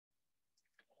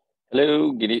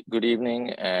Hello, good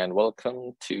evening, and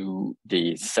welcome to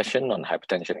the session on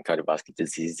hypertension and cardiovascular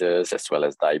diseases, as well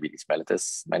as diabetes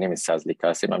mellitus. My name is Sazzli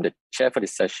Kasim. I'm the chair for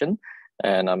this session,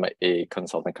 and I'm a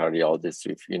consultant cardiologist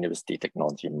with University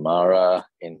Technology Mara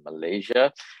in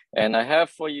Malaysia. And I have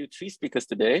for you three speakers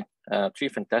today, three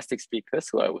fantastic speakers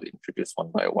who I will introduce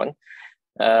one by one.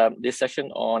 This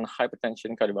session on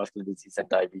hypertension, cardiovascular disease, and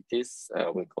diabetes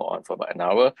will go on for about an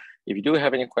hour. If you do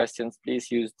have any questions,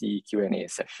 please use the Q&A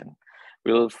session.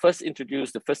 We'll first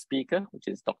introduce the first speaker, which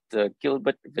is Dr.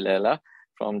 Gilbert Vilela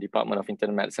from Department of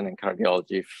Internal Medicine and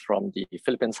Cardiology from the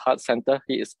Philippines Heart Center.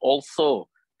 He is also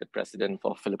the president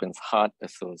for Philippines Heart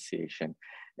Association.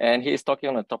 And he is talking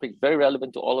on a topic very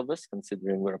relevant to all of us,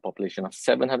 considering we're a population of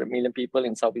 700 million people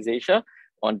in Southeast Asia,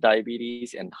 on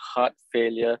diabetes and heart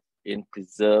failure in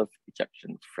preserved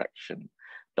ejection fraction.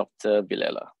 Dr.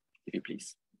 Vilela, if you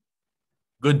please.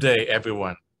 Good day,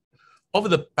 everyone. Over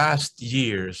the past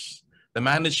years, the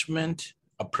management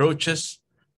approaches,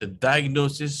 the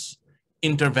diagnosis,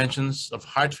 interventions of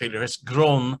heart failure has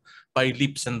grown by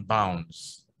leaps and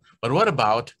bounds. But what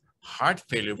about heart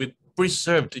failure with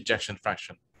preserved ejection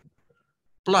fraction?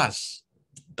 Plus,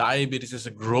 diabetes is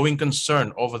a growing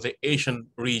concern over the Asian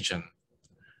region.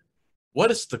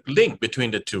 What is the link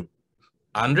between the two?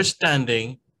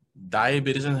 Understanding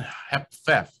diabetes and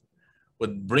HFpEF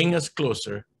would bring us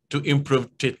closer to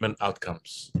improved treatment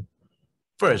outcomes.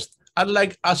 First, I'd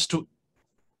like us to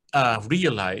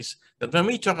realize that when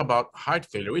we talk about heart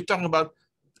failure, we're talking about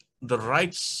the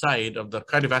right side of the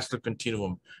cardiovascular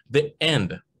continuum, the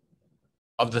end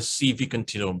of the CV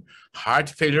continuum. Heart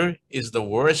failure is the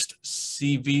worst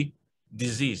CV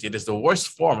disease. It is the worst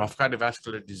form of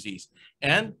cardiovascular disease.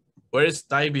 And whereas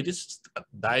diabetes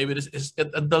is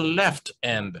at the left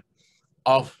end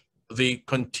of the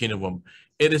continuum.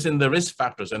 It is in the risk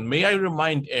factors. And may I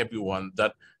remind everyone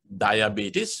that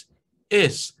diabetes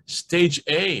is stage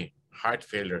A heart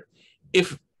failure.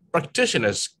 If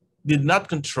practitioners did not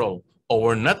control or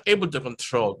were not able to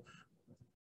control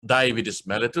diabetes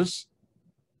mellitus,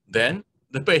 then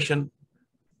the patient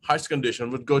heart condition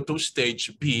would go to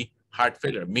stage B heart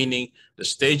failure, meaning the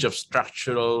stage of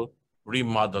structural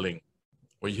remodeling,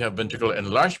 where you have ventricular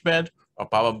enlargement or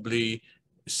probably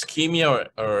ischemia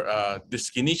or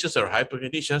dyskinesias or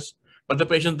hyperkinesias, but the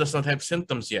patient does not have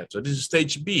symptoms yet. So this is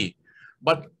stage B.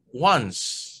 But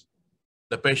once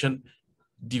the patient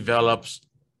develops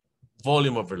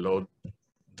volume overload,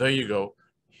 there you go,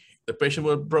 the patient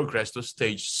will progress to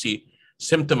stage C,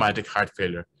 symptomatic heart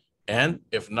failure. And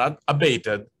if not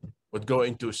abated, would go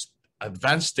into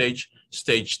advanced stage,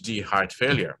 stage D heart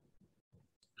failure.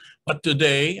 But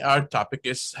today, our topic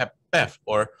is HFpEF,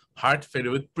 or heart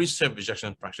failure with preserved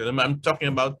ejection fraction. And I'm talking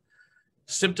about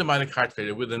symptomatic heart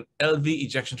failure with an LV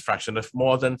ejection fraction of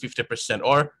more than 50%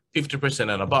 or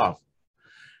 50% and above.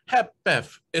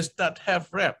 HFpEF is not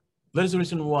HFrEF. That is the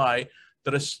reason why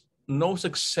there is no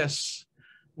success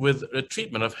with the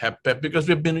treatment of HFpEF, because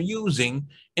we've been using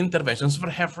interventions for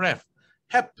HFrEF.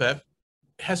 HFpEF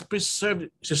has preserved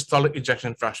systolic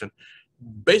ejection fraction.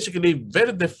 Basically,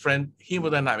 very different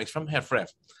hemodynamics from HFrEF.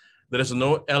 There is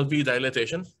no LV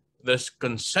dilatation, there's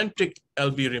concentric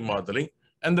LV remodeling,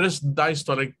 and there's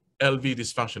diastolic LV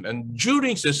dysfunction. And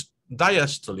during this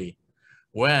diastole,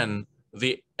 when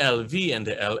the LV and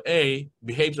the LA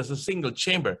behaves as a single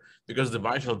chamber because the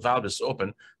mitral valve is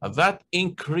open, that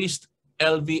increased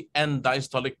LV and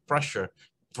diastolic pressure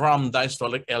from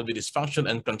diastolic LV dysfunction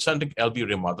and concentric LV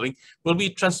remodeling will be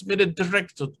transmitted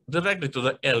directly to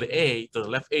the LA, to the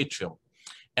left atrium.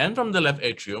 And from the left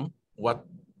atrium, what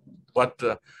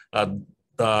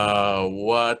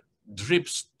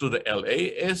drips to the LA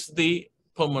is the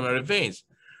pulmonary veins.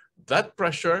 That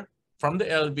pressure from the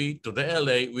LV to the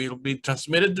LA will be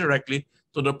transmitted directly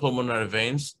to the pulmonary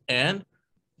veins and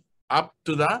up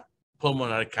to the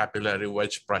pulmonary capillary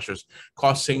wedge pressures,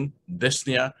 causing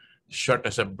dyspnea,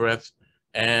 shortness of breath,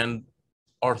 and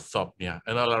orthopnea,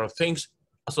 and a lot of things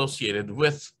associated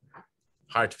with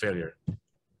heart failure.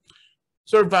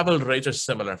 Survival rates are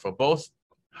similar for both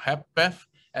HFpEF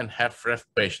and HFrEF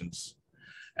patients.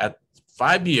 At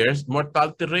 5 years,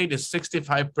 mortality rate is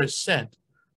 65%.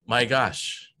 My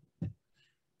gosh.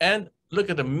 And look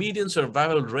at the median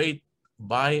survival rate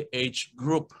by age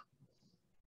group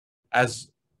as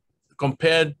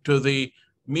compared to the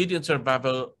median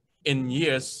survival in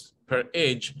years per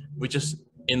age, which is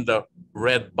in the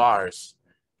red bars.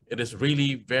 It is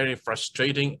really very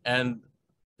frustrating and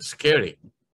scary.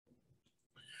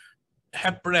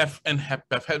 HFrEF and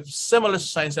HFpEF have similar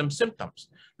signs and symptoms.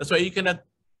 That's why you cannot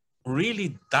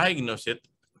really diagnose it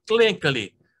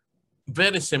clinically,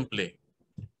 very simply.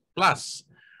 Plus,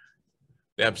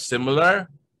 they have similar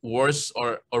worse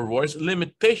or worse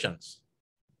limitations,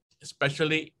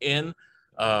 especially in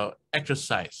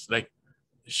exercise, like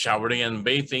showering and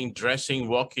bathing, dressing,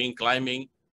 walking, climbing.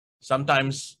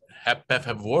 Sometimes HFpEF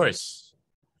have worse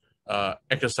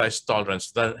exercise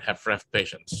tolerance than HFrEF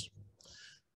patients.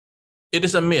 It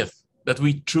is a myth that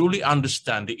we truly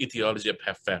understand the etiology of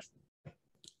HFpEF,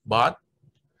 but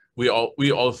we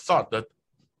all thought that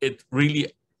it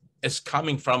really is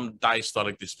coming from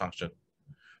diastolic dysfunction,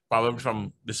 probably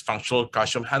from dysfunctional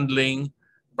calcium handling,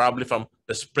 probably from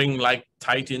the spring-like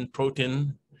titin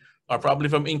protein, or probably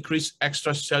from increased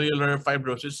extracellular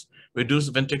fibrosis,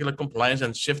 reduced ventricular compliance,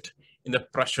 and shift in the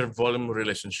pressure-volume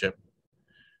relationship.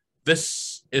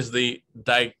 This is the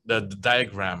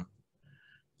diagram.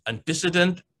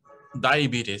 Antecedent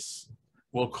diabetes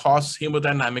will cause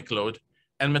hemodynamic load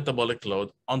and metabolic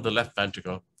load on the left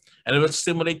ventricle, and it will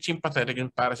stimulate sympathetic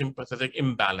and parasympathetic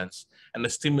imbalance and the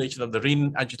stimulation of the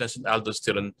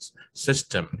renin-angiotensin-aldosterone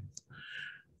system.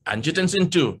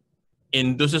 Angiotensin II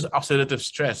induces oxidative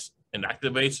stress and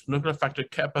activates nuclear factor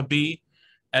kappa B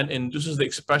and induces the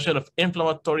expression of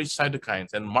inflammatory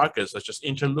cytokines and markers such as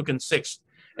interleukin-6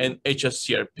 and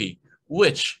hsCRP,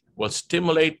 which will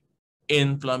stimulate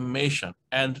inflammation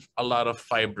and a lot of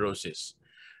fibrosis,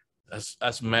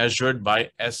 as measured by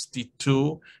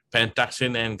ST2,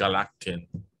 pentaxin, and galactin.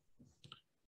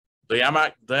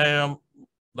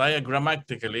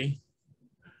 Diagrammatically,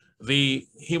 the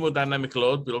hemodynamic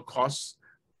load will cause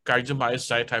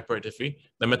cardiomyocyte hypertrophy.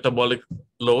 The metabolic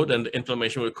load and the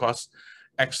inflammation will cause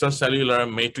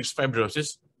extracellular matrix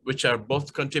fibrosis, which are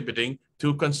both contributing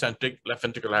to concentric left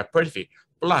ventricular hypertrophy,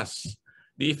 plus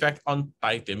the effect on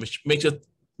titin, which makes it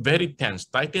very tense.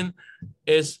 Titin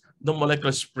is the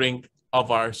molecular spring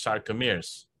of our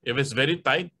sarcomeres. If it's very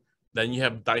tight, then you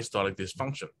have diastolic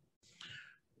dysfunction.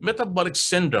 Metabolic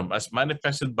syndrome, as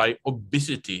manifested by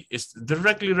obesity, is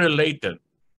directly related.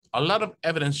 A lot of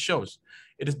evidence shows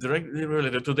it is directly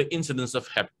related to the incidence of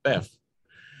HFpEF.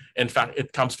 In fact,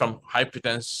 it comes from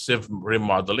hypertensive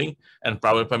remodeling and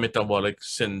probably from metabolic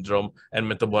syndrome and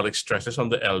metabolic stresses on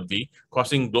the LV,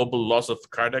 causing global loss of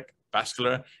cardiac,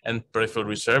 vascular, and peripheral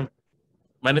reserve,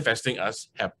 manifesting as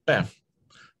HFpEF.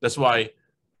 That's why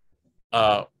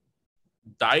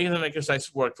diet and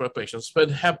exercise work for patients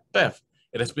with HFpEF.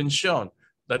 It has been shown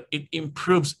that it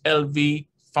improves LV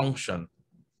function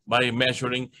by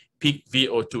measuring peak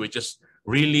VO2, which is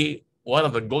really one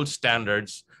of the gold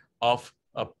standards of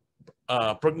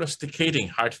prognosticating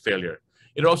heart failure.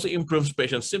 It also improves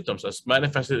patient symptoms as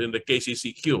manifested in the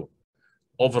KCCQ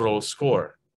overall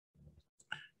score.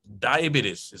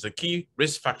 Diabetes is a key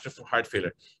risk factor for heart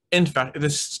failure. In fact, it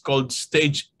is called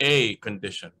stage A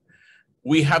condition.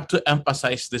 We have to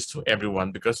emphasize this to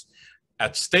everyone because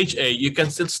at stage A, you can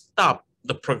still stop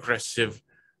the progressive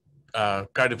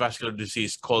cardiovascular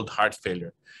disease called heart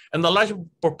failure. And the large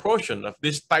proportion of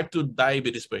this type 2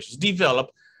 diabetes patients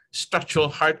develop structural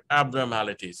heart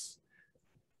abnormalities,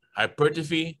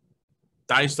 hypertrophy,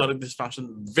 diastolic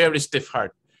dysfunction, very stiff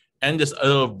heart, and just a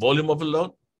little volume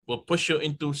overload will push you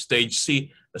into stage C,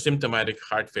 the symptomatic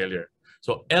heart failure.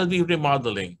 So LV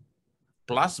remodeling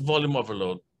plus volume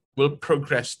overload will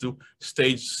progress to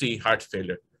stage C heart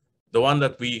failure, the one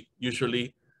that we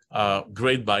usually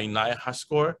grade by NIAHA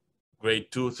score,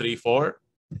 grade 2, 3, 4.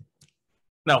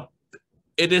 Now,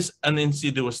 it is an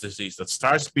insidious disease that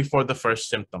starts before the first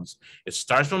symptoms. It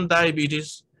starts from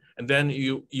diabetes, and then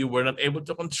you were not able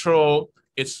to control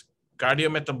its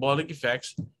cardiometabolic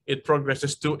effects. It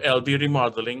progresses to LV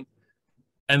remodeling,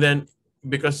 and then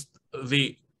because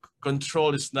the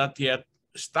control is not yet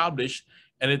established,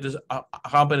 and it is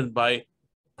accompanied by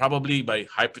probably by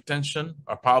hypertension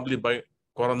or probably by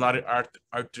coronary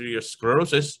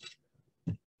arteriosclerosis,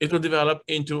 it will develop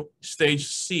into stage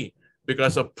C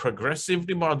because of progressive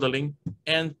remodeling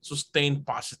and sustained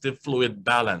positive fluid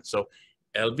balance. So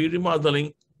LV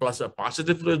remodeling plus a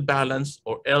positive fluid balance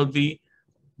or LV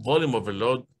volume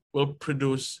overload will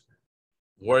produce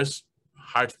worse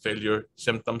heart failure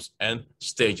symptoms and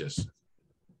stages.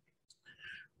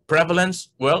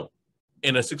 Prevalence, well,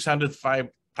 in a 605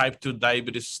 type 2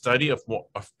 diabetes study of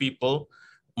people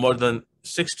more than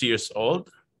 60 years old,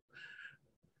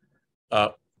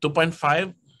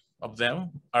 2.5 of them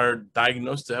are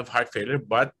diagnosed to have heart failure,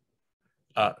 but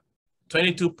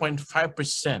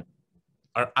 22.5%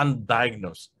 are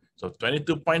undiagnosed. So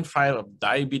 22.5 of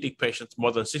diabetic patients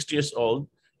more than 60 years old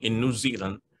in New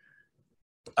Zealand,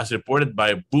 as reported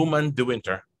by Bowman de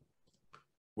Winter,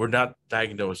 were not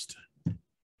diagnosed.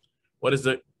 What is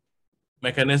the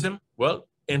mechanism? Well,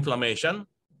 inflammation,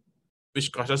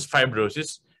 which causes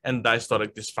fibrosis, and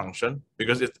diastolic dysfunction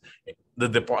because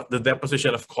the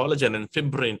deposition of collagen and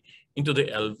fibrin into the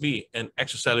LV and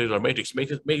extracellular matrix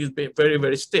makes it very,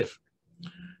 very stiff.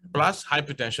 Plus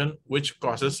hypertension, which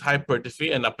causes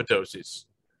hypertrophy and apoptosis.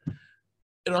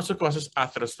 It also causes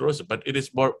atherosclerosis, but it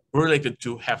is more related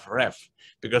to HFrEF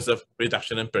because of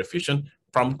reduction in perfusion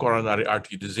from coronary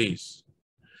artery disease.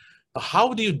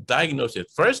 How do you diagnose it?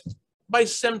 First, by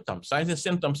symptoms, signs and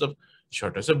symptoms of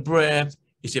shortness of breath,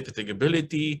 easy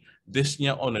fatigability,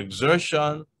 dyspnea on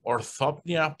exertion,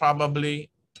 orthopnea probably,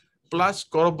 plus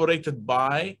corroborated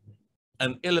by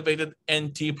an elevated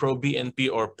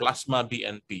NT-proBNP or plasma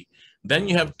BNP. Then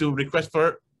you have to request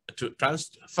for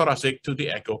transthoracic to the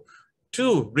echo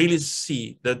to really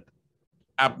see the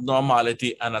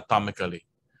abnormality anatomically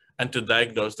and to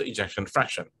diagnose the ejection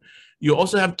fraction. You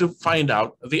also have to find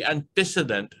out the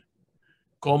antecedent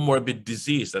comorbid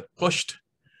disease that pushed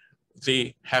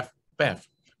the HFpEF,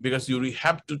 because you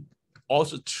have to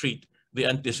also treat the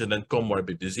antecedent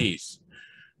comorbid disease.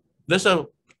 There's a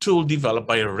tool developed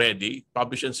by Reddy,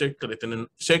 published in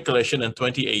Circulation in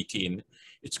 2018.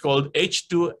 It's called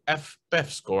H2FpEF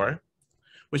score,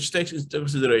 which takes into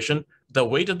consideration the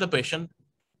weight of the patient,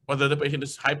 whether the patient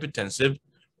is hypertensive,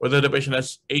 whether the patient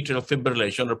has atrial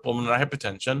fibrillation or pulmonary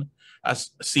hypertension,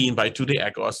 as seen by 2D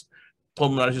echoes,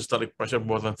 pulmonary systolic pressure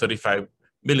more than 35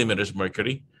 millimeters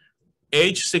mercury,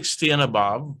 age 60 and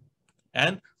above,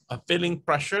 and a filling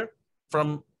pressure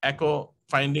from echo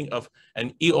finding of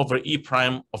an E over E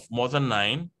prime of more than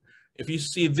 9. If you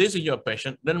see this in your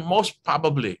patient, then most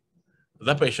probably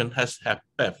the patient has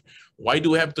HFpEF. Why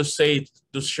do we have to say it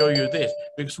to show you this?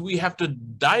 Because we have to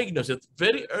diagnose it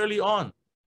very early on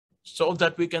so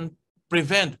that we can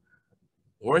prevent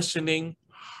worsening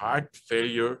heart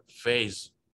failure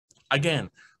phase. Again,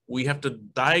 we have to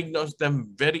diagnose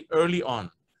them very early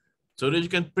on so that you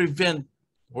can prevent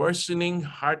worsening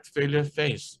heart failure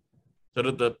phase, so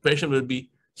that the patient will be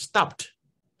stopped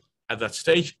at that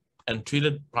stage and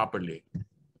treated properly.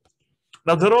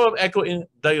 Now, the role of echo in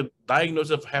the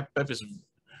diagnosis of HFpEF is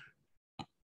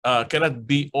cannot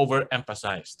be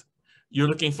overemphasized. You're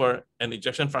looking for an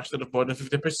ejection fraction of more than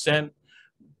 50%,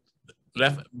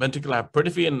 left ventricular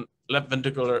hypertrophy and left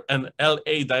ventricular and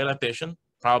LA dilatation,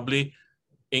 probably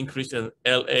increase in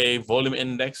LA volume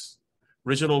index,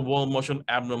 regional wall motion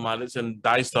abnormalities, and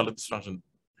diastolic dysfunction.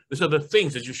 These are the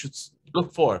things that you should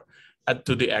look for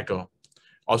to the echo.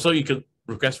 Also, you could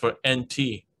request for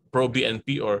NT,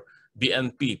 proBNP, or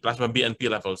BNP, plasma BNP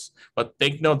levels. But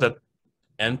take note that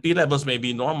NP levels may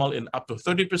be normal in up to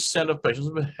 30% of patients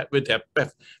with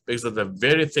HFpEF because of the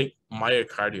very thick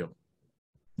myocardium.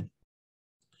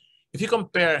 If you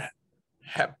compare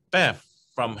HFpEF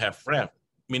from HFrEF,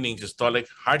 meaning systolic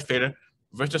heart failure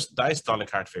versus diastolic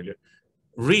heart failure,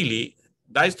 really,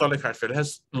 diastolic heart failure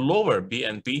has lower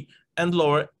BNP and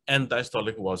lower end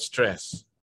diastolic wall stress.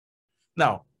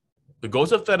 Now, the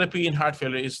goals of therapy in heart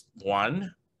failure is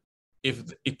one, if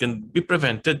it can be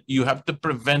prevented, you have to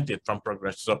prevent it from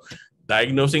progress. So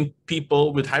diagnosing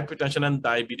people with hypertension and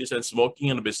diabetes and smoking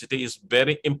and obesity is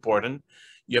very important.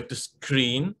 You have to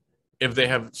screen if they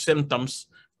have symptoms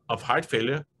of heart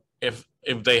failure. If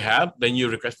they have, then you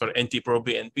request for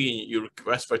NT-proBNP and you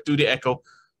request for 2D echo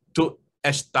to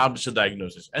establish a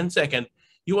diagnosis. And second,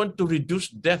 you want to reduce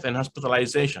death and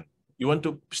hospitalization. You want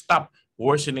to stop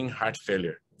worsening heart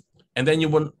failure. And then you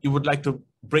would like to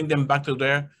bring them back to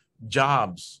their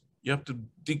jobs. You have to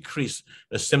decrease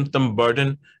the symptom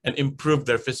burden and improve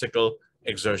their physical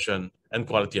exertion and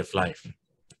quality of life.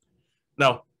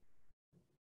 Now,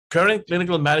 current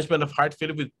clinical management of heart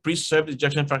failure with preserved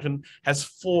ejection fraction has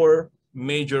 4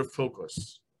 major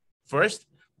focus. First,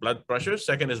 blood pressure.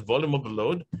 Second is volume of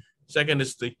load. Second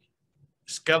is the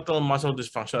skeletal muscle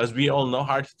dysfunction. As we all know,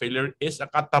 heart failure is a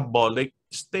catabolic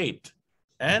state.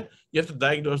 And you have to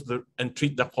diagnose and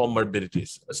treat the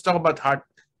comorbidities. Let's talk about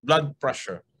blood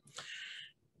pressure.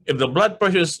 If the blood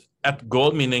pressure is at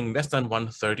goal, meaning less than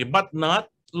 130, but not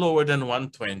lower than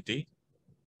 120,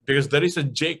 because there is a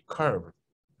J curve.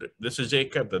 This is a J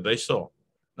curve that they saw.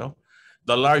 No?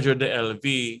 The larger the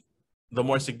LV, the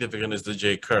more significant is the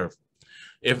J curve.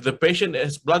 If the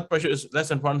patient's blood pressure is less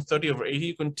than 130/80,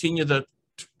 you continue the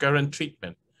current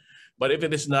treatment. But if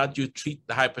it is not, you treat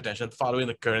the hypertension following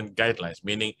the current guidelines,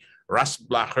 meaning RAS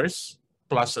blockers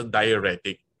plus a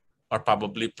diuretic, or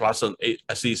probably plus a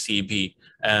CCB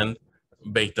and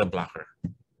beta blocker.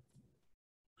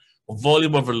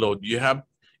 Volume overload. You have,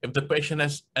 if the patient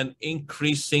has an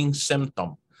increasing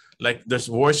symptom, like there's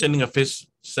worsening of his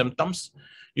symptoms,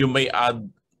 you may add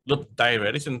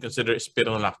diuretics and consider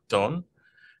spironolactone,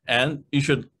 and you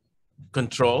should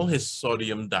control his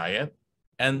sodium diet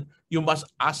And you must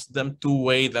ask them to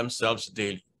weigh themselves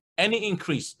daily. Any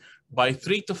increase by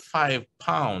 3 to 5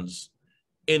 pounds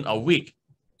in a week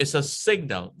is a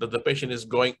signal that the patient is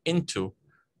going into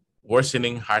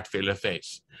worsening heart failure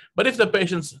phase. But if the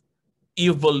patient's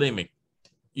euvolemic,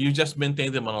 you just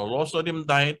maintain them on a low sodium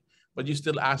diet, but you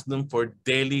still ask them for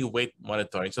daily weight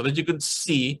monitoring so that you could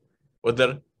see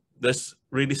whether there's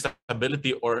really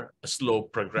stability or a slow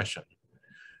progression.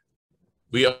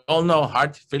 We all know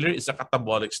heart failure is a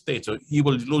catabolic state, so you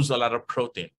will lose a lot of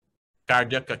protein,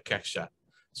 cardiac cachexia.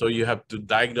 So you have to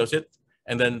diagnose it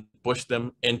and then push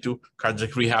them into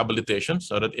cardiac rehabilitation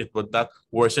so that it would not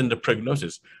worsen the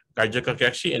prognosis. Cardiac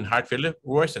cachexia in heart failure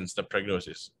worsens the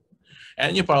prognosis.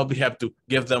 And you probably have to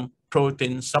give them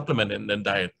protein supplement in the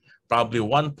diet, probably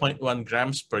 1.1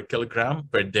 grams per kilogram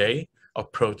per day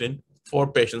of protein for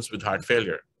patients with heart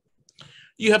failure.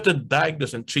 You have to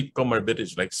diagnose and treat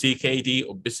comorbidities like CKD,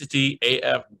 obesity,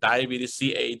 AF, diabetes,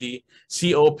 CAD,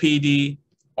 COPD,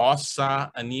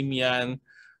 OSA, anemia, and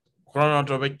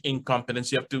chronotropic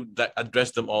incompetence. You have to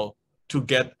address them all to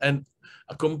get a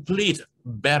complete,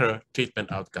 better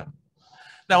treatment outcome.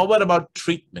 Now, what about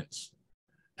treatments?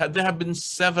 There have been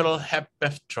several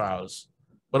HepPEF trials,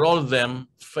 but all of them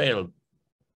failed,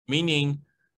 meaning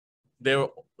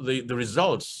the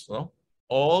results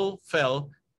all fell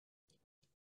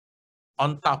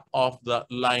on top of the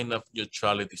line of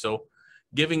neutrality. So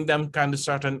giving them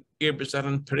candesartan,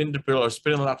 irbesartan, perindopril, or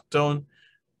spironolactone,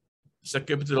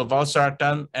 sacubitril,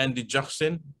 valsartan, and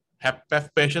digoxin, HepPEF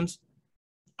patients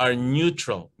are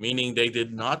neutral, meaning they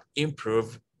did not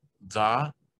improve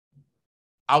the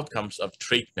outcomes of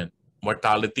treatment,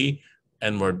 mortality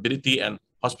and morbidity and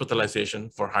hospitalization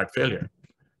for heart failure.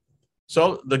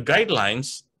 So the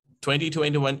guidelines,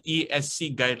 2021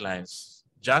 ESC guidelines,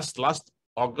 just last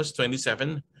August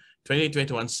 27,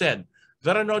 2021 said,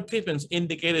 there are no treatments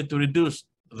indicated to reduce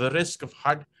the risk of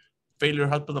heart failure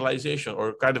hospitalization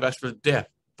or cardiovascular death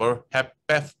for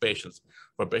HepPEF patients,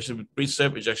 for patients with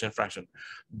preserved ejection fraction.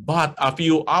 But a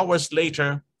few hours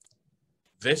later,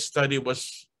 this study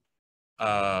was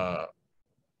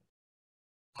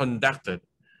conducted,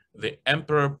 the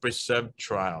Emperor Preserved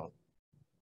trial,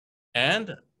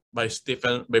 and by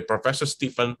Professor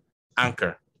Stephen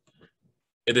Anker.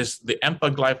 It is the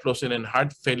empagliflozin in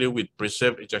heart failure with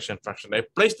preserved ejection fraction. I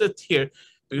placed it here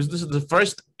because this is the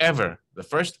first ever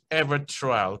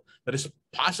trial that is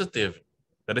positive,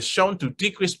 that is shown to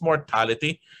decrease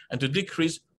mortality and to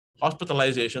decrease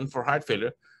hospitalization for heart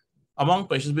failure among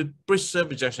patients with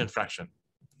preserved ejection fraction.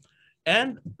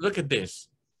 And look at this.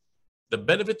 The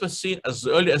benefit was seen as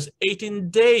early as 18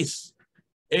 days,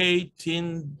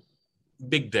 18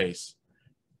 big days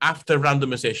after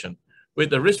randomization,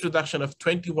 with a risk reduction of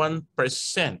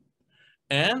 21%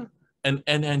 and an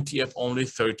NNT of only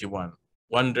 31.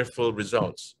 Wonderful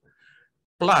results.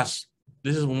 Plus,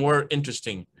 this is more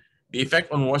interesting. The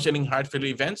effect on worsening heart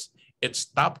failure events, it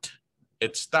stopped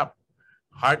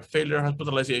heart failure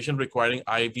hospitalization requiring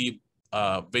IV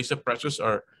vasopressors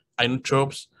or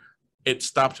inotropes. It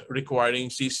stopped requiring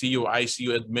CCU,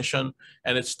 ICU admission,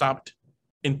 and it stopped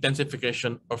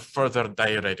intensification of further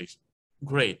diuretics.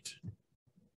 Great.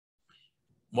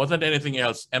 More than anything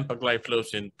else,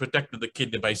 empagliflozin protected the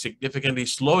kidney by significantly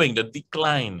slowing the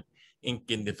decline in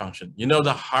kidney function. You know,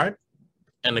 the heart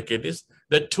and the kidneys,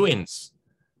 they're twins.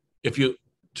 If you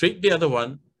treat the other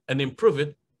one and improve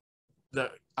it,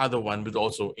 the other one would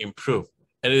also improve.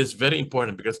 And it is very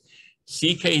important because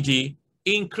CKD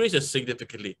increases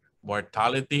significantly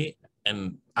mortality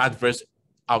and adverse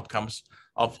outcomes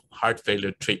of heart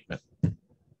failure treatment.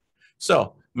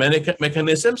 So,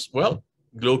 mechanisms, well,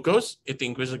 glucose, it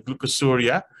increases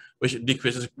glucosuria, which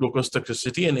decreases glucose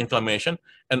toxicity and inflammation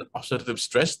and oxidative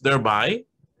stress, thereby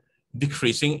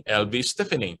decreasing LV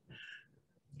stiffening.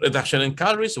 Reduction in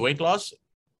calories, weight loss,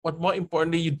 but more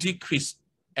importantly, you decrease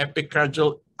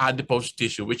epicardial adipose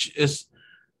tissue, which is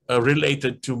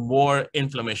related to more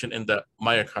inflammation in the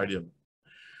myocardium.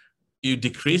 You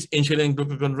decrease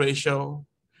insulin-glucagon ratio,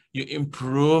 you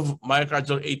improve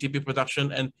myocardial ATP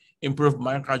production and improve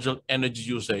myocardial energy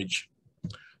usage.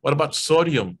 What about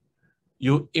sodium?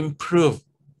 You improve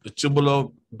the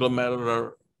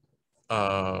tubuloglomerular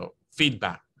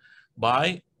feedback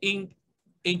by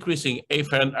increasing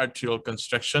afferent arterial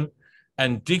constriction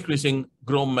and decreasing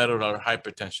glomerular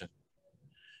hypertension.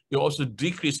 You also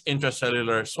decrease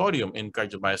intracellular sodium in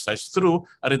cardiomyocytes through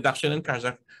a reduction in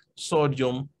cardiac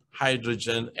sodium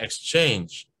hydrogen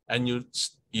exchange, and you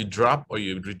drop or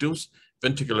you reduce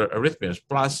ventricular arrhythmias.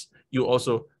 Plus, you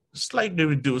also slightly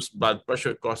reduce blood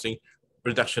pressure, causing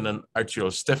reduction in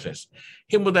arterial stiffness.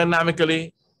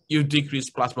 Hemodynamically, you decrease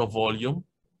plasma volume.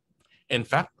 In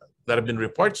fact, there have been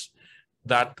reports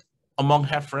that among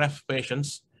HFrEF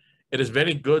patients, it is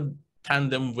very good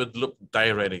tandem with loop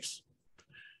diuretics.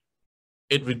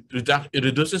 It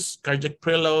reduces cardiac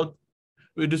preload,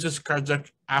 reduces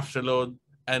cardiac afterload,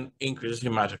 and increases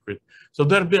hematocrit. So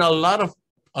there have been a lot of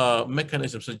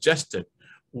mechanisms suggested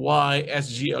why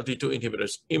SGLT2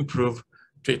 inhibitors improve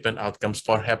treatment outcomes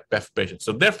for HFpEF patients.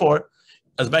 So therefore,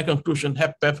 as my conclusion,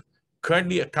 HFpEF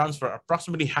currently accounts for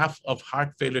approximately half of heart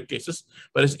failure cases,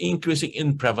 but is increasing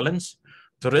in prevalence.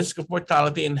 The risk of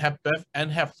mortality in HFpEF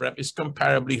and HFrEF is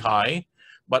comparably high,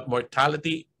 but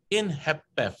mortality in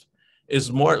HFpEF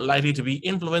is more likely to be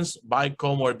influenced by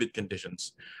comorbid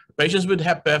conditions. Patients with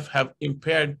HFpEF have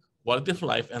impaired quality of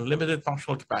life and limited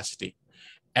functional capacity.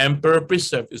 Emperor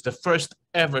Preserve is the first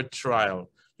ever trial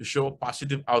to show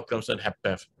positive outcomes in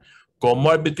HFpEF.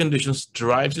 Comorbid conditions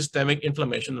drive systemic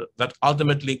inflammation that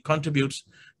ultimately contributes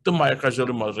to myocardial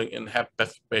remodeling in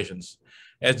HFpEF patients.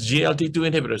 SGLT2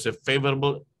 inhibitors have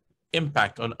favorable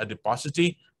impact on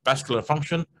adiposity, vascular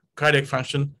function, cardiac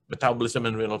function, metabolism,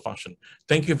 and renal function.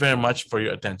 Thank you very much for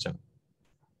your attention.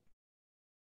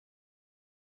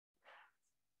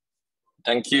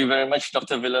 Thank you very much,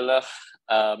 Dr. Vilela.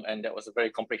 And that was a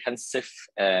very comprehensive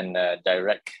and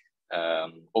direct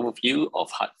overview of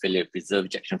heart failure preserved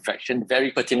ejection fraction,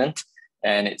 very pertinent,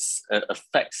 and it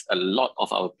affects a lot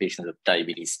of our patients with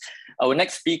diabetes. Our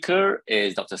next speaker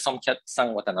is Dr. Somkiat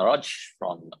Sangwatanaroj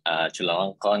from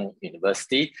Chulalongkorn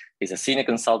University. He's a senior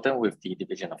consultant with the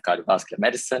Division of Cardiovascular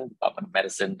Medicine, Department of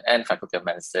Medicine, and Faculty of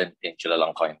Medicine in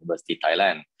Chulalongkorn University,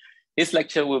 Thailand. His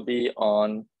lecture will be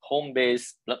on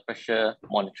home-based blood pressure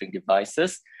monitoring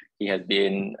devices. He has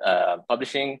been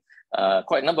publishing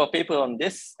quite a number of papers on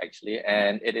this, actually,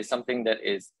 and it is something that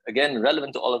is, again,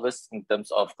 relevant to all of us in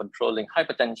terms of controlling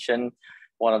hypertension,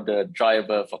 one of the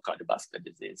drivers for cardiovascular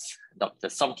disease. Dr.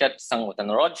 Somkiat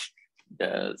Sangwatanaroj,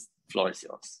 the floor is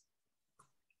yours.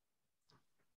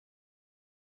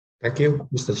 Thank you,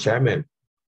 Mr. Chairman.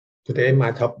 Today,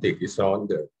 my topic is on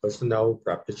the personal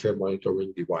blood pressure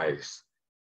monitoring device.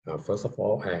 First of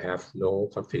all, I have no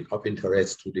conflict of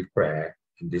interest to declare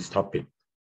in this topic.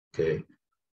 Okay.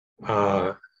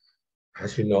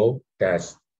 As you know, that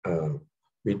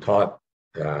we taught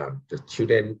the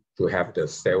children to have the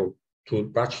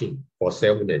toothbrushing for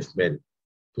self-management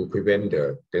to prevent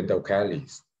the dental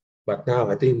caries. But now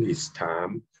I think it's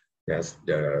time that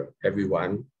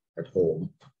everyone at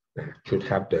home should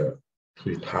have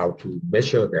how to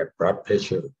measure their blood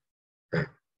pressure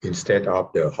instead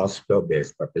of the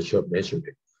hospital-based blood pressure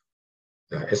measurement,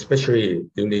 especially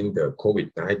during the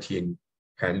COVID-19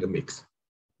 pandemics.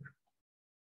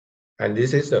 And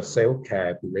this is a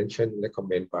self-care prevention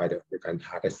recommended by the American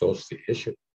Heart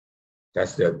Association.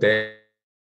 That's the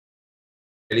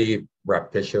daily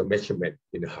blood pressure measurement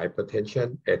in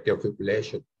hypertension, atrial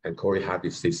fibrillation, and coronary heart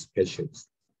disease patients.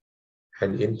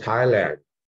 And in Thailand,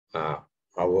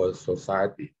 our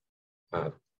society,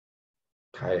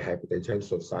 Thai Hypertension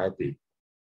Society,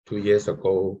 2 years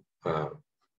ago,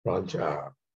 launched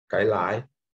a guideline.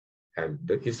 And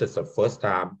this is the first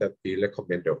time that we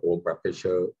recommend the home blood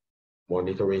pressure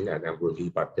monitoring and ambulatory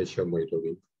blood pressure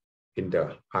monitoring in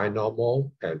the high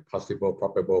normal and possible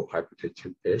probable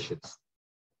hypertension patients.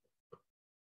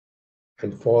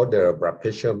 And for the blood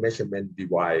pressure measurement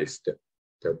device,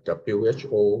 the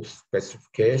WHO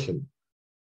specification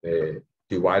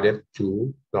divided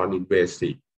to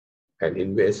non-invasive and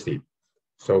invasive.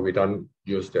 So we don't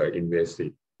use the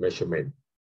invasive measurement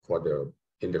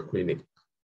in the clinic.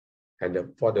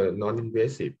 And for the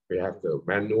non-invasive, we have the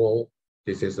manual.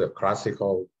 This is a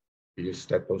classical, we use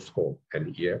stethoscope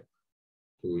and ear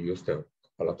to use the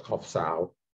cough sound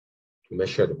to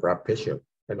measure the blood pressure.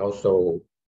 And also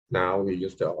now we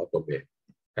use the automate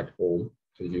at home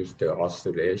to use the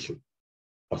oscillation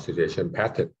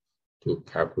pattern to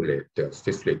calculate the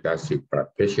systolic diastolic blood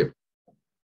pressure.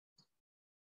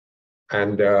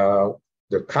 And the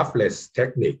cuffless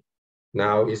technique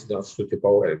now is not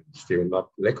suitable and still not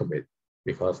recommended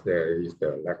because there is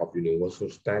the lack of universal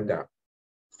standard.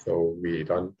 So we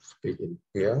don't speak in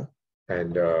here.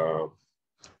 And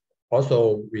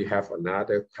also we have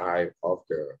another type of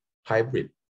the hybrid,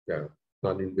 the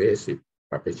non-invasive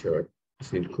blood pressure.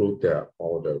 It includes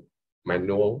all the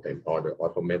manual and all the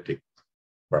automatic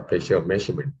blood pressure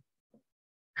measurement.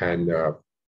 And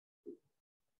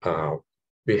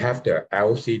we have the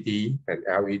LCD and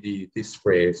LED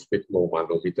displays with no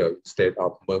manometer instead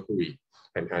of mercury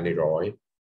and aneroid.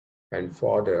 And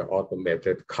for the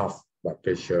automated cuff blood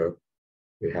pressure,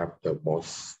 we have the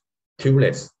most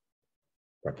tubeless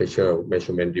blood pressure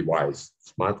measurement device,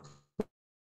 smart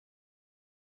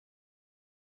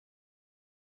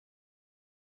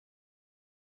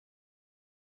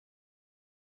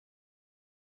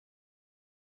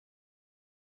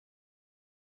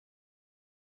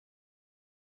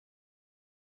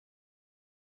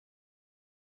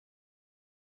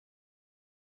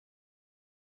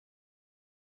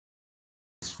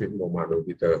with normal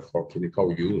manometer for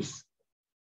clinical use.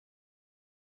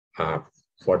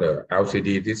 For the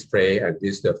LCD display and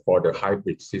this for the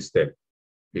hybrid system,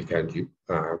 we can use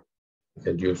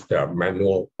the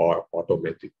manual or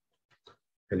automatic.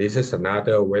 And this is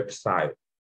another website.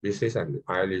 This is an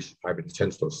Irish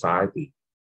Hypertension Society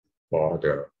for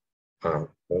the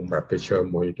home blood pressure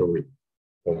monitoring,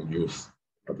 home use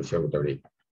blood pressure monitoring.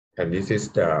 And this is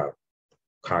the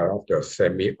kind of the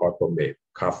semi-automated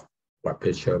cuff blood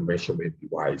pressure measurement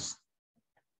device.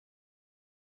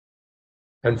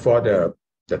 And for the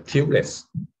tubeless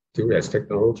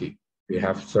technology, we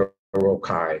have several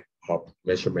kinds of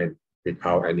measurement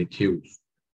without any tubes.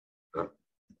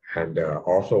 And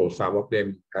also some of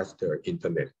them has the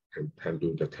internet and can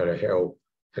do the telehealth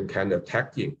and can the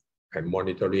tracking and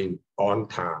monitoring on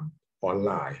time,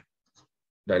 online,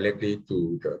 directly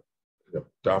to the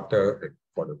doctor and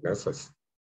for the nurses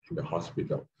in the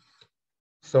hospital.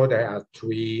 So there are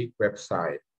 3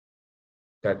 websites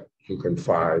that you can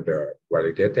find the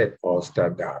validated or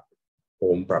standard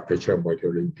home blood pressure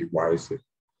monitoring devices.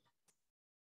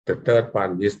 The third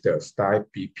one is the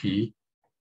stylepp.org.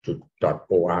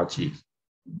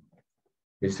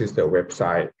 This is the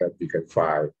website that we can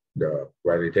find the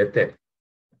validated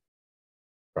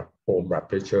home blood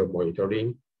pressure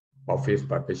monitoring, office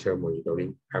blood pressure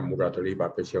monitoring, ambulatory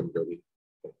blood pressure monitoring,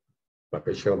 blood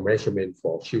pressure measurement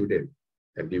for children,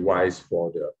 and device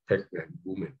for the pregnant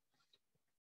women.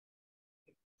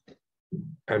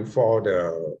 And for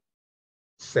the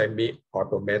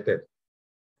semi-automated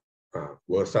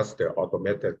versus the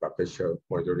automated blood pressure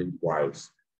monitoring device,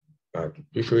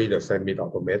 usually the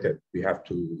semi-automated, we have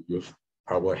to use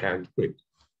our hand grip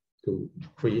to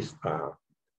increase the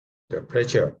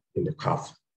pressure in the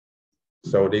cuff.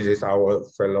 So this is our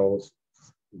fellows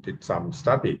did some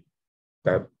study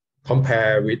that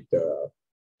compare with the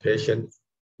patient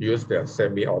use the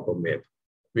semi-automated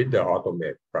with the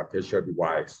automated blood pressure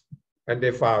device. And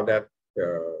they found that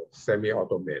the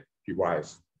semi-automated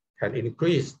device can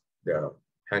increase the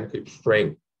hand grip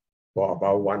strength for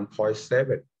about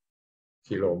 1.7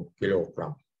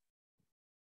 kilogram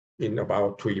in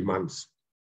about 3 months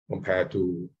compared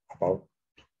to about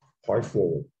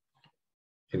 0.4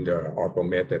 in the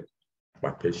automated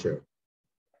blood pressure.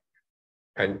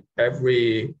 And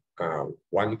every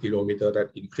 1 kilometer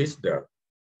that increase the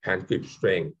hand grip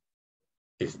strength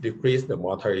is decrease the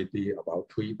mortality about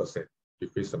 3%,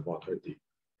 decrease the mortality.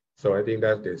 So I think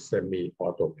that the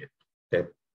semi-automated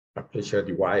blood pressure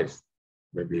device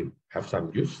maybe have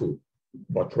some useful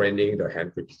for training the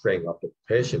hand grip strength of the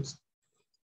patients.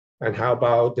 And how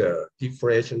about the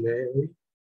deflationary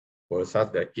versus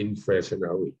the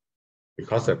inflationary?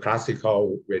 Because the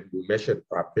classical, when you measure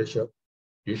blood pressure,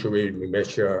 usually we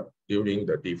measure during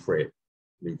the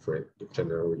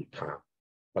deflationary time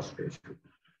oscillation.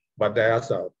 But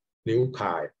there's a new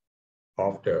kind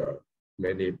of the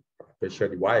many pressure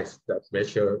device that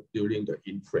measure during the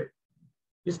inflation.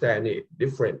 Is there any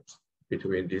difference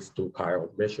between these 2 kinds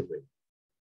of measurement?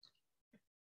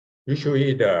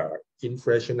 Usually the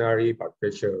inflationary blood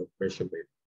pressure measurement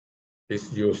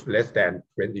is used less than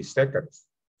 20 seconds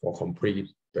for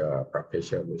complete the blood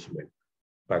pressure measurement.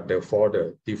 But for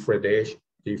the deflationary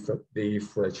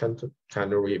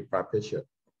blood pressure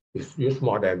is used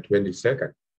more than 20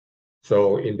 seconds.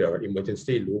 So in the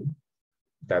emergency room,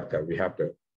 that we have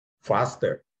the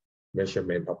faster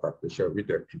measurement of blood pressure with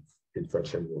the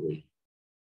inflationary.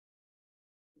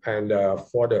 And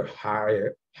for the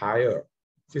higher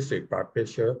systolic blood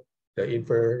pressure, the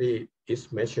inflationary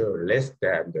is measured less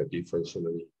than the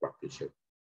deflationary blood pressure.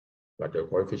 But the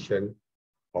coefficient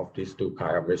of these 2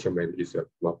 kinds of measurement is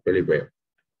not very well.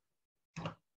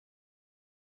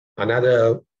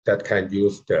 Another that can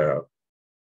use the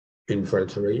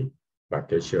inflationary blood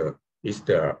pressure is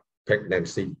the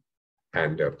pregnancy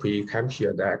and the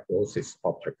preeclampsia diagnosis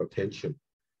of hypertension.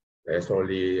 There's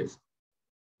only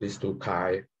these 2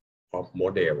 kinds of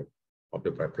model of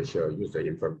the blood pressure use the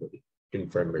inflationary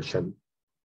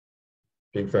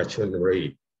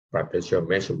blood pressure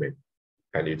measurement,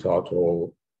 and it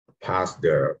also passed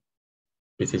the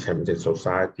British Hypertension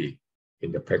Society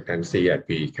in the pregnancy and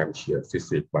preeclampsia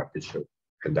systolic blood pressure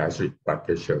and diastolic blood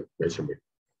pressure measurement.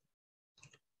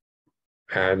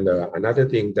 And another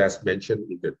thing that's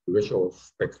mentioned in the WHO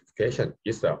specification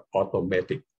is the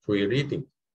automatic pre-reading.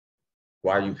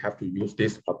 Why you have to use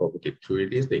this automatic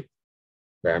pre-reading?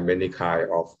 There are many kinds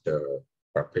of the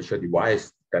blood pressure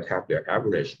device that have the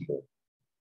average mode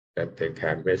that they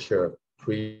can measure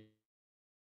 3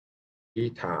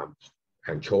 times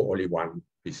and show only 1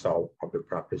 result of the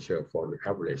blood pressure for the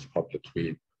average of the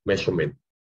 3 measurements.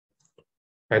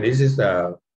 And this is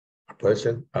a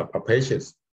patient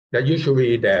That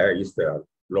usually there is the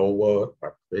lower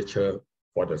blood pressure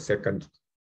for the second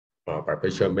blood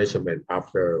pressure measurement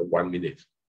after 1 minute,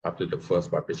 after the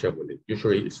first blood pressure minute.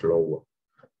 Usually it's lower.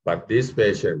 But this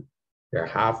patient, the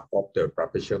half of the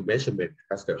blood pressure measurement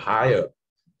has the higher,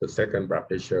 the second blood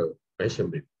pressure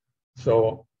measurement.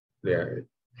 So there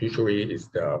usually is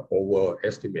the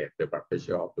overestimate the blood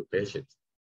pressure of the patient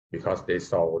because they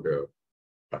saw the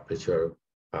blood pressure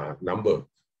number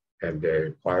and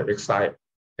they're quite excited.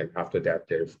 And after that,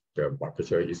 the blood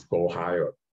pressure is go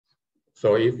higher.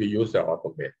 So if we use the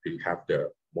automate, we have the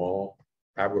more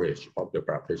average of the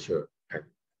blood pressure.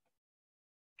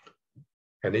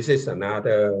 And this is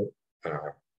another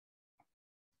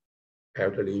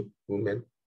elderly woman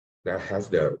that has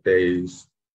they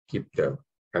keep the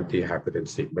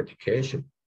antihypertensive medication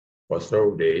for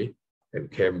several days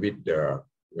and came with the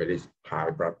very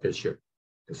high blood pressure,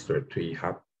 the 3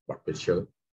 high blood pressure.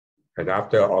 And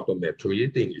after automate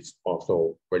treating, it's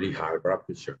also very high blood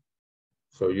pressure.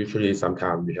 So usually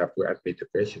sometimes we have to admit the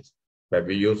patients, but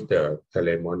we use the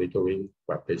telemonitoring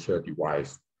blood pressure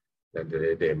device. And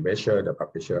they measure the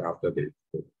blood pressure after they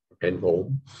went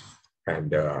home,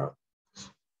 and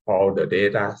all the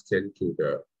data sent to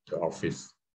the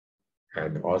office.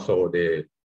 And also they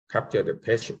capture the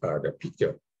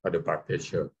picture of the blood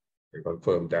pressure and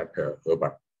confirm that her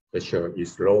blood pressure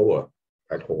is lower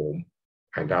at home.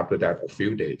 And after that, a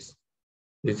few days.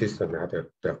 This is another,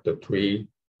 the 3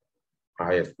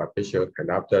 highest blood pressure. And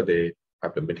after they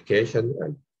have the medication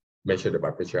and measure the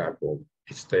blood pressure at home,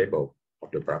 it's stable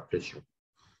of the blood pressure.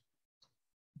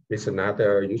 It's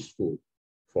another useful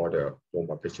for the home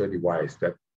blood pressure device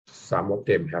that some of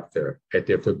them have the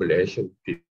atrial fibrillation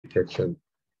detection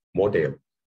model,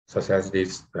 such as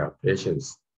these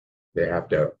patients. They have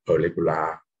the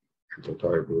irregular and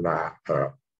total irregular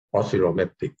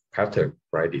oscillometric pattern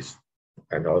like this.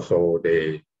 And also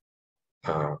they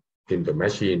in the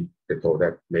machine, they told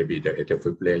that maybe the atrial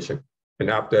fibrillation. And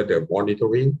after the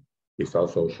monitoring, it's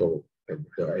also shown that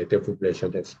the atrial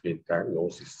fibrillation has been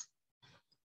diagnosed.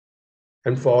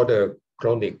 And for the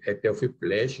chronic atrial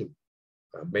fibrillation,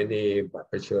 many blood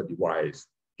pressure device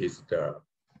is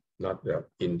not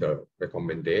in the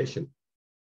recommendation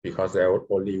because there was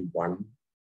only one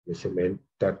measurement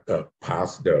that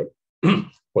passed the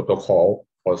protocol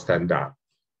or standard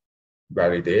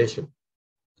validation.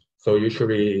 So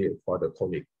usually for the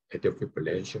chronic atrial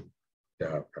fibrillation,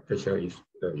 the blood pressure is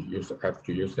have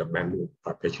to use the manual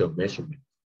blood pressure measurement.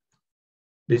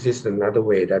 This is another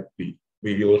way that we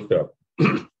use the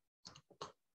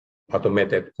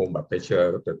automated home blood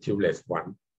pressure, the tubeless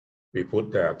one. We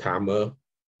put the timer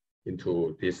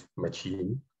into this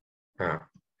machine,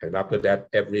 and after that,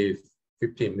 every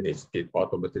 15 minutes, it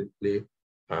automatically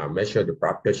measure the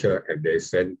blood pressure and they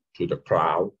send to the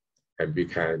cloud, and we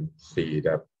can see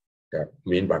the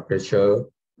mean blood pressure.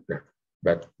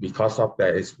 But because of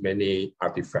there is many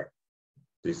artifacts,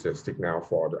 this is a signal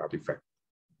for the artifact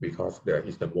because there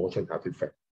is the motion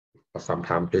artifact.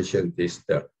 Sometimes patient is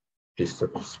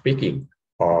speaking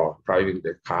or driving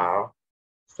the car,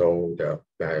 so there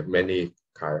are many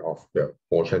kind of the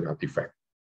motion artifact.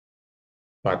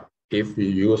 But if we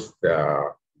use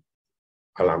the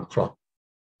alarm clock,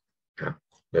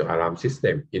 the alarm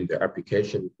system in the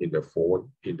application in the phone,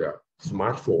 in the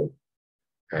smartphone,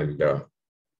 and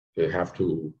they have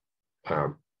to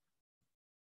put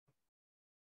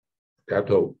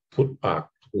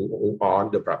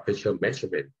on the blood pressure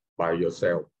measurement by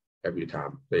yourself every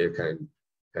time. They can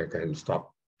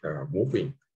stop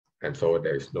moving, and so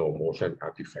there is no motion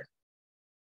artifact.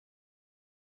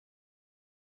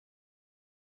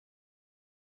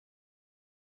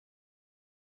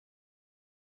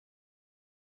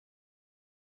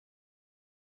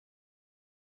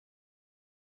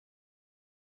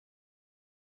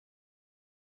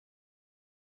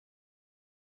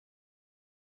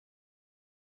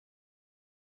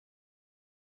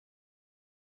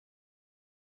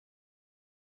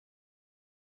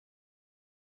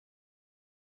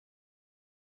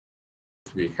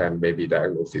 We can maybe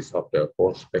diagnosis of the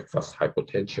post-breakfast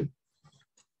hypertension.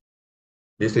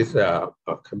 This is a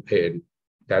campaign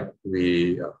that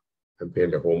we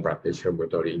campaign the home blood pressure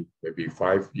monitoring maybe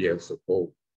 5 years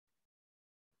ago.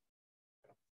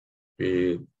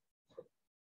 We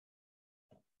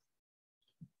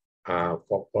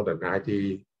for the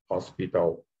 90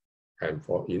 hospital, and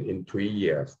for in 3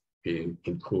 years, we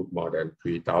include more than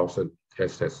 3,000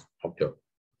 cases of the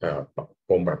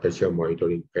home blood pressure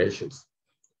monitoring patients.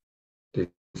 This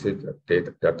is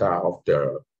the data of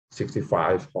the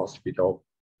 65 hospitals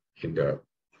in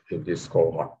this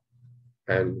cohort.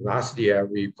 And last year,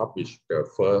 we published the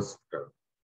first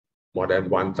more than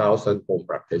 1,000 home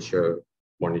blood pressure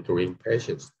monitoring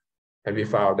patients. And we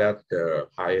found that the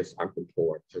highest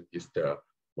uncontrolled is the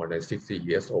more than 60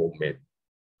 years old men.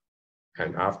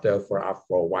 And after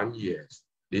for 1 year,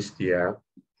 this year,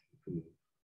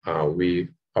 we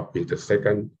published the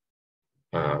second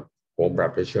home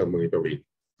blood pressure monitoring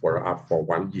for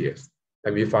 1 year.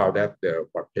 And we found that the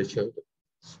blood pressure,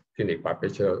 clinic blood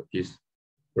pressure is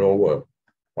lower,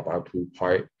 about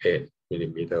 2.8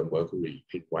 millimeter mercury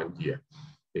in 1 year.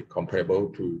 It's comparable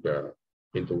to the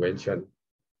intervention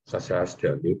such as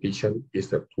the nutrition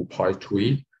is a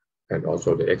 2.3, and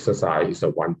also the exercise is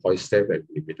a 1.7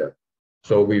 millimeter.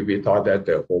 So we thought that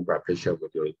the home blood pressure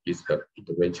monitoring is the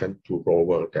intervention to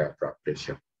lower their blood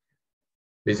pressure.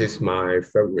 This is my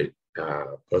favorite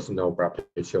personal blood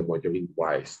pressure monitoring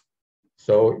device.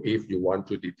 So if you want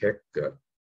to detect the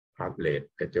heart rate,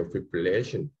 atrial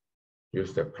fibrillation,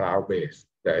 use the cloud-based.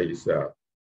 There is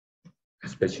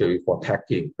especially for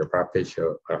tracking the blood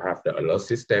pressure, have the alert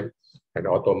system and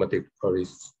automatic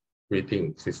pulse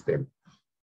reading system.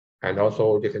 And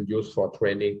also they can use for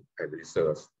training and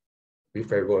research. We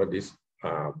favor this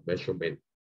measurement.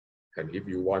 And if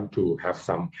you want to have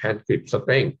some hand grip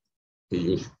strength, we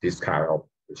use this kind of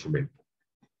measurement.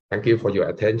 Thank you for your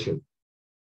attention.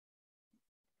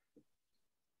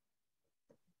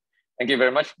 Thank you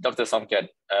very much, Dr. Somkiat.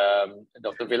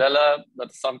 Dr. Vilela,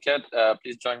 Dr. Somkiat,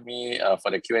 please join me for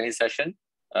the Q&A session.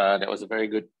 That was a very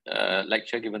good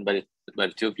lecture given by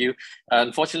the two of you.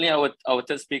 Unfortunately, our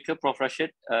third speaker, Prof.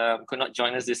 Rashid, could not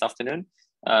join us this afternoon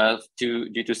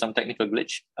due to some technical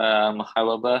glitch.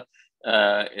 However,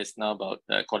 it's now about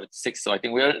 5:45, so I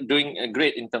think we're doing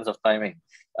great in terms of timing.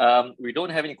 We don't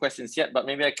have any questions yet, but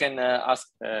maybe I can ask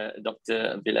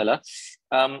Dr. Vilela.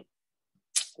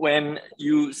 When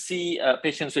you see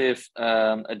patients with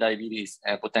diabetes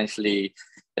and potentially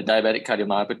a diabetic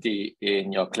cardiomyopathy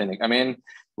in your clinic, I mean,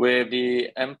 with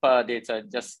the EMPA data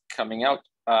just coming out,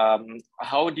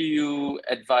 how do you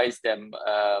advise them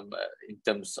in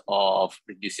terms of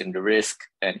reducing the risk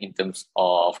and in terms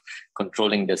of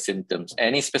controlling the symptoms?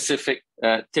 Any specific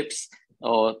tips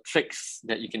or tricks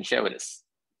that you can share with us?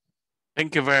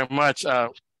 Thank you very much.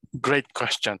 Great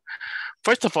question.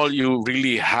 First of all, you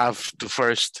really have to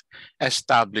first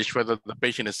establish whether the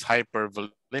patient is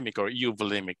hypervolemic or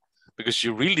euvolemic, because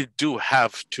you really do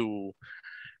have to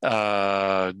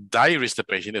diurese the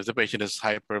patient if the patient is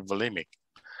hypervolemic.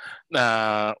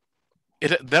 There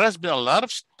has been a lot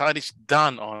of studies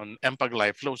done on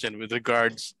empagliflozin with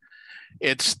regards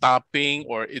it's stopping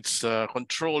or it's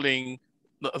controlling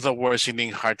the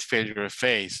worsening heart failure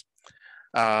phase.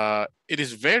 It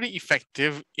is very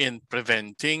effective in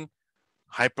preventing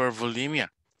hypervolemia,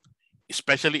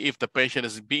 especially if the patient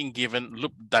is being given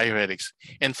loop diuretics.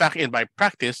 In fact, in my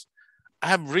practice, I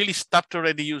have really stopped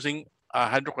already using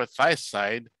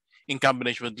hydrochlorothiazide in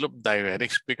combination with loop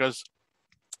diuretics because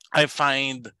I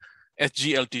find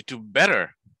SGLT2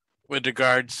 better with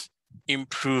regards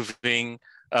improving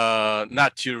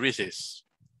natriuresis,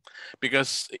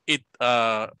 because the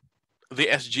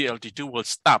SGLT2 will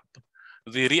stop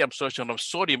the reabsorption of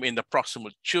sodium in the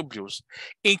proximal tubules,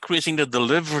 increasing the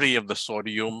delivery of the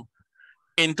sodium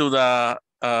into the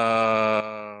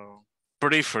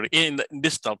periphery, in the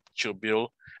distal tubule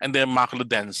and the macula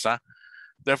densa,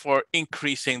 therefore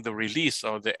increasing the release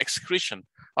or the excretion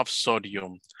of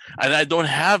sodium. And I don't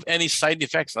have any side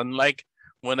effects, unlike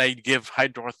when I give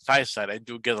hydrochlorothiazide. I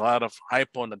do get a lot of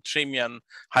hyponatremia and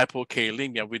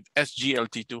hypokalemia. With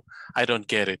SGLT2, I don't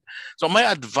get it. So my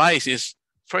advice is,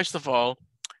 first of all,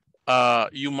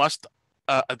 you must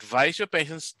advise your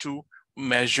patients to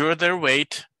measure their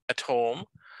weight at home,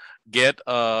 get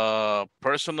a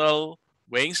personal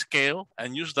weighing scale,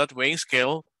 and use that weighing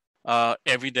scale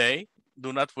every day.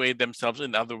 Do not weigh themselves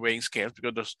in other weighing scales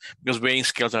because weighing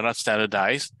scales are not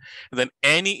standardized. And then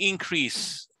any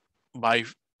increase by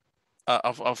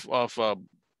of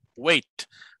weight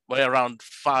by around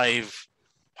 5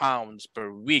 pounds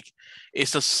per week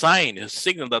is a sign, a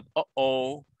signal that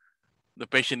the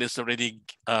patient is already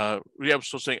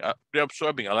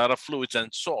reabsorbing a lot of fluids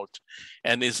and salt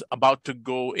and is about to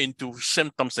go into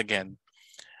symptoms again.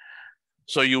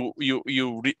 So you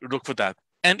look for that.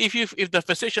 And if the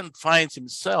physician finds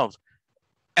himself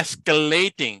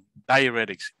escalating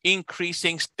diuretics,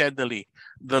 increasing steadily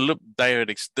the loop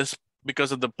diuretics, this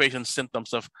because of the patient's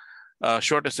symptoms of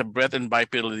shortness of breath and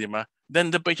bipolar edema, then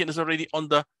the patient is already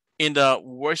in the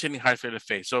worsening heart failure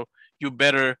phase. So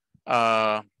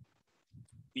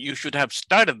you should have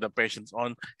started the patients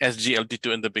on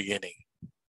SGLT2 in the beginning.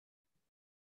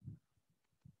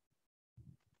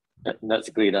 That's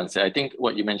a great answer. I think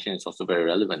what you mentioned is also very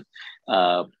relevant,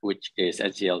 which is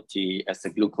SGLT as a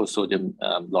glucose sodium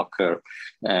blocker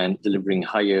and delivering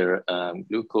higher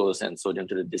glucose and sodium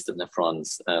to the distal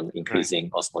nephrons, increasing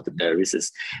osmotic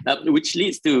diuresis, which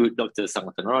leads to Dr.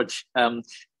 Sangwatanaroj.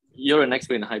 You're an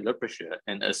expert in high blood pressure,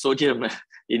 and sodium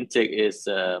intake is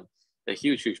a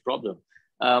huge, huge problem.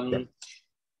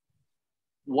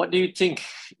 What do you think?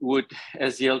 Would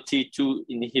SGLT2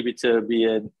 inhibitor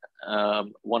be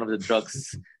one of the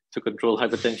drugs to control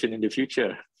hypertension in the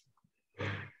future?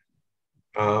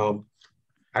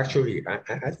 Actually,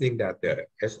 I think that the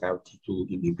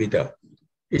SGLT2 inhibitor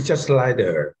is just like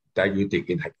the diuretic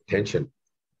in hypertension.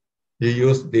 You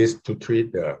use this to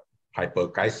treat the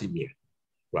hyperglycemia,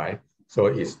 right? So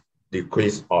it's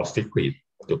decrease or secrete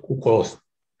the glucose,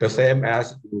 the same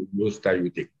as you use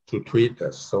diuretic to treat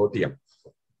the sodium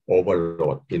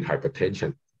overload in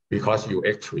hypertension because you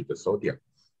excrete the sodium.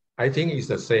 I think it's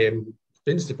the same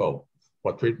principle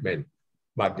for treatment,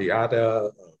 but the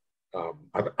other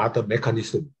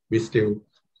mechanism, we still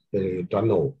don't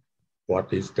know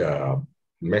what is the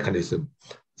mechanism.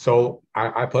 So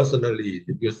I personally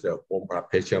use the home blood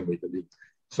pressure monitoring,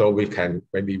 so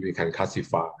maybe we can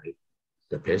classify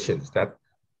the patients that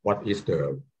what is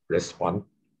the response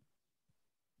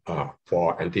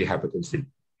for antihypertensive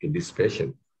in this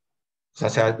patient.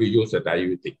 Such as we use a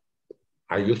diuretic.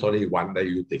 I use only one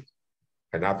diuretic.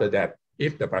 And after that,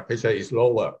 if the blood pressure is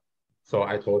lower, so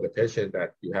I told the patient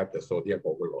that you have the sodium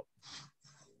overload,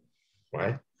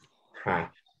 right?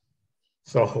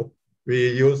 So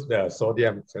we use the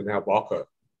sodium channel blocker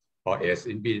or ACE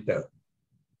inhibitor.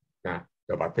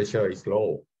 The blood pressure is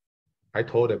low. I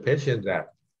told the patient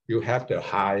that you have the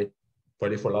high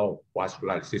peripheral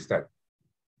vascular resistance.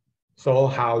 So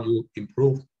how you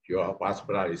improve your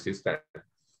vascular resistance?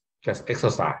 Just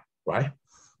exercise, right?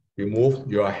 You move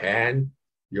your hand,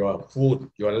 your foot,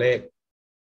 your leg.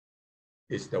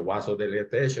 It's the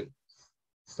vasodilatation.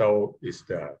 So it's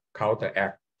the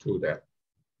counteract to the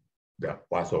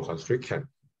vasoconstriction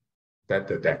that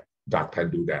the doc can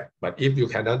do that. But if you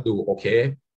cannot do,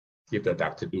 okay, give the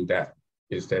doc to do that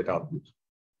instead of you.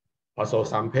 Also,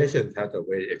 some patients have a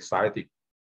very exciting,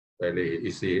 very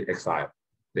easy excited.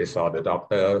 They saw the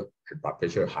doctor and blood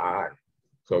pressure high.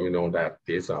 So you know that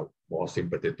these are more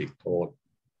sympathetic tone.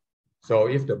 So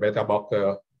if the beta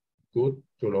blocker good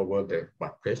to lower the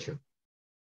blood pressure,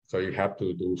 so you have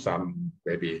to do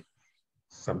maybe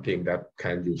something that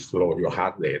can you slow your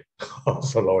heart rate or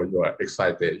slow your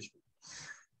excitation,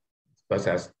 such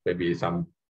as maybe some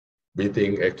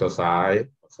breathing exercise,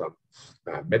 or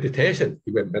some meditation,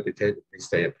 even meditation,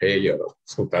 stay in prayer.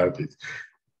 So that is,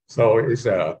 so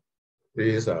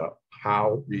this is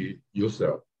how we use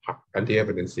the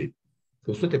antihypertensive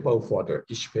to suitable for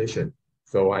each patient.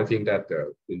 So I think that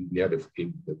in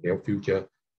the near future,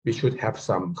 we should have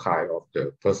some kind of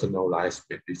the personalized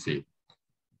medicine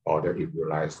or the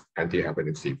individualized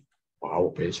antihypertensive for our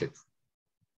patients.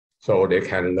 So they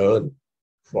can learn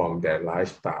from their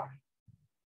lifestyle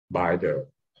by the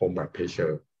home blood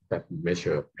pressure that we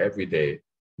measure every day.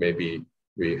 Maybe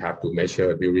we have to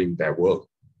measure during their work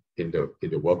in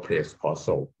the workplace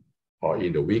also, or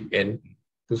in the weekend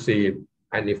to see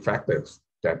any factors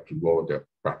that involve the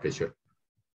blood pressure.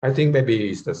 I think maybe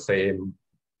it's the same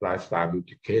lifestyle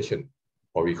modification,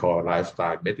 or we call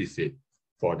lifestyle medicine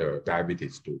for the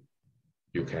diabetes too.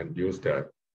 You can use the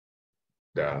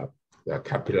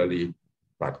capillary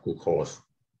blood glucose.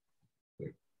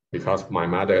 Because my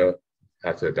mother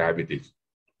has a diabetes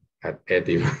at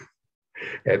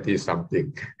 80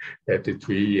 something,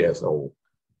 83 years old.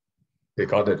 They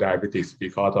got the diabetes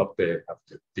because of the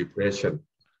depression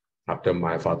after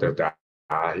my father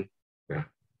died. Yeah.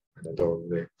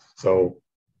 So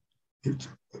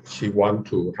she want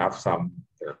to have some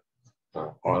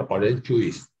orange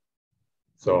juice.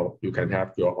 So you can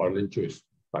have your orange juice,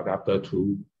 but after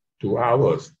two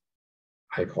hours,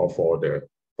 I call for the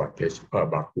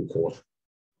blood glucose.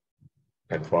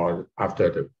 And for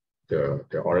after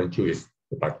the orange juice,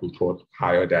 the blood glucose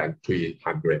higher than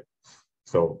 300.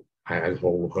 So I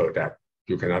told her that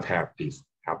you cannot have this,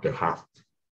 have the half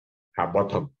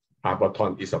bottom. Half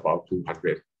bottom is about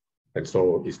 200. And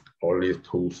so it's only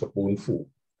 2 spoonfuls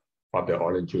of the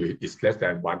orange juice. It's less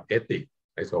than 180.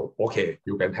 And so, okay,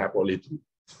 you can have only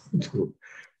two.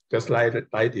 Just like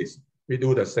this. We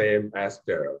do the same as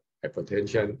the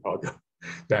hypertension or the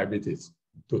diabetes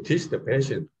to teach the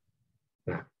patient.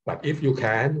 But if you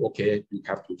can, okay, you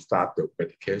have to start the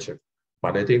medication.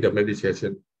 But I think the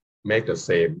medication make the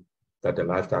same that the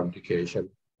lifestyle medication,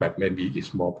 but maybe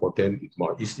it's more potent, it's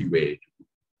more easy way.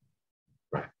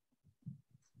 Right.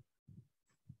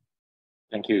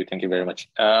 Thank you very much.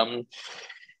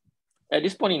 At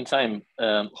this point in time,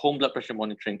 home blood pressure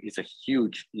monitoring is a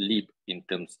huge leap in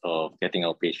terms of getting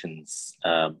our patients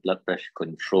blood pressure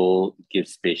control,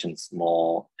 gives patients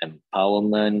more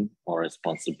empowerment, more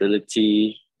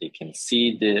responsibility. They can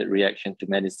see the reaction to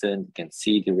medicine, they can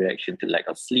see the reaction to lack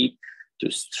of sleep,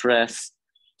 to stress,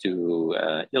 to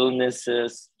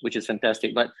illnesses, which is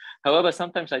fantastic. But however,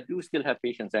 sometimes I do still have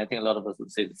patients, and I think a lot of us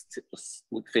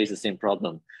would face the same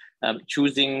problem,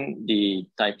 choosing the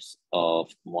types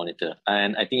of monitor.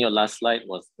 And I think your last slide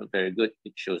was very good.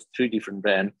 It shows 3 different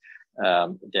brands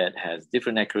that has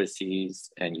different accuracies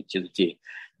and utility.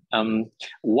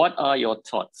 What are your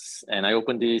thoughts? And I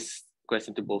open this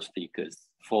question to both speakers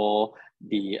for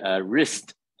the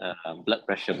wrist blood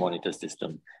pressure monitor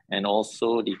system and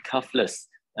also the cuffless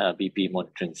BP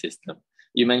monitoring system.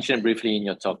 You mentioned briefly in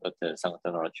your talk, Dr.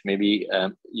 Sangwatanaroj. Maybe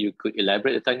you could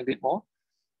elaborate a tiny bit more?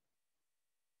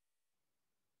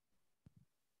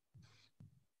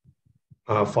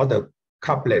 For the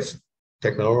cuffless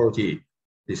technology,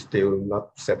 is still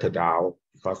not settled down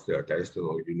because there is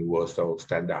no universal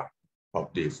standard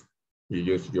of this. You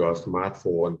use your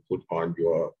smartphone, put on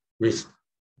your wrist,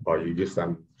 or you use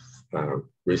some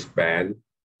wristband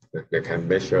that can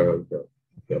measure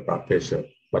the blood pressure,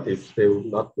 but it's still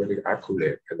not very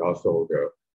accurate, and also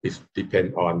it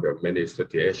depends on the many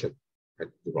situations.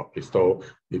 So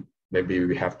maybe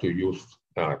we have to use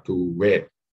to wait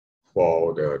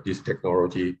for this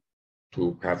technology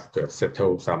to have to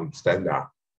settle some standard,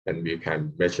 and we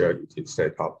can measure it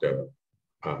instead of the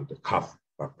cuff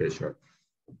blood pressure.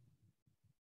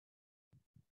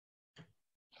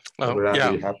 I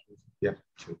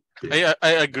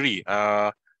agree.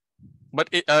 But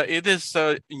it is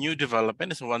a new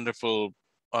development. It's a wonderful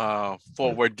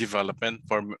forward development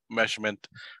for measurement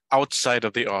outside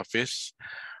of the office.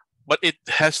 But it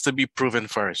has to be proven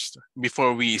first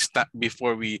before we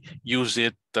use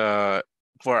it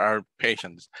for our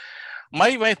patients.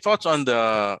 My thoughts on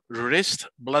the wrist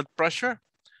blood pressure.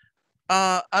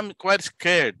 I'm quite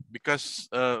scared because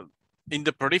in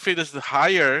the periphery there's the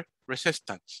higher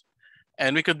resistance,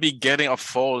 and we could be getting a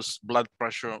false blood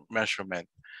pressure measurement.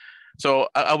 So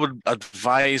I would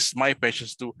advise my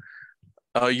patients to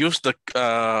use the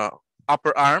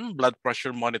upper arm blood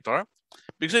pressure monitor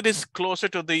because it is closer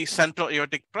to the central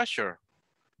aortic pressure.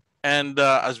 And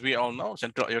as we all know,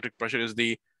 central aortic pressure is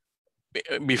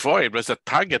before it was a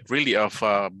target really of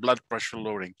blood pressure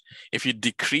lowering. If you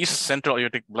decrease central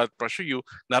aortic blood pressure, you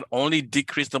not only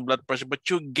decrease the blood pressure, but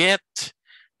you get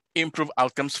improved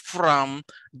outcomes from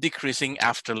decreasing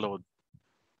afterload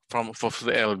for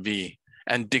the LV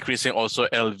and decreasing also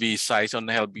LV size on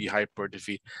the LV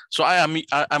hypertrophy. So I'm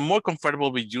more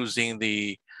comfortable with using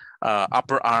the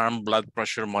upper arm blood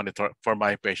pressure monitor for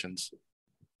my patients.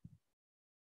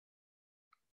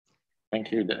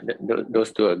 Thank you.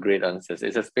 Those two are great answers.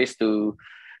 It's a space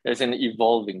it's an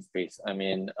evolving space. I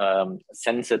mean,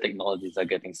 sensor technologies are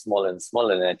getting smaller and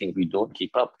smaller, and I think if we don't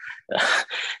keep up,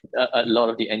 a lot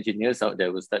of the engineers out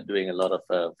there will start doing a lot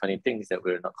of funny things that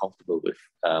we're not comfortable with,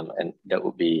 and that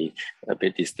would be a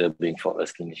bit disturbing for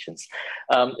us clinicians.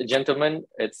 Gentlemen,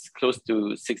 it's close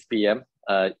to 6 p.m.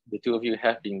 The two of you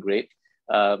have been great.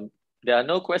 There are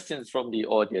no questions from the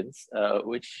audience,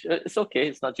 which is okay.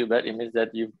 It's not too bad. It means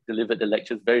that you've delivered the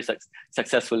lectures very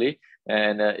successfully,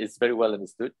 and it's very well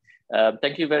understood.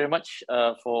 Thank you very much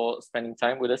for spending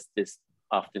time with us this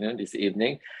afternoon, this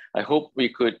evening. I hope we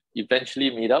could eventually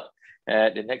meet up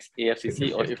at the next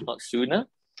AFCC, or if not sooner.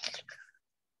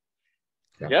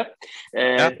 Yeah.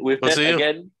 And with that,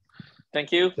 again,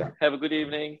 thank you. Yeah. Have a good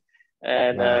evening,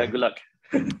 and good luck.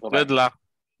 Good luck.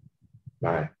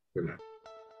 Bye. Good luck.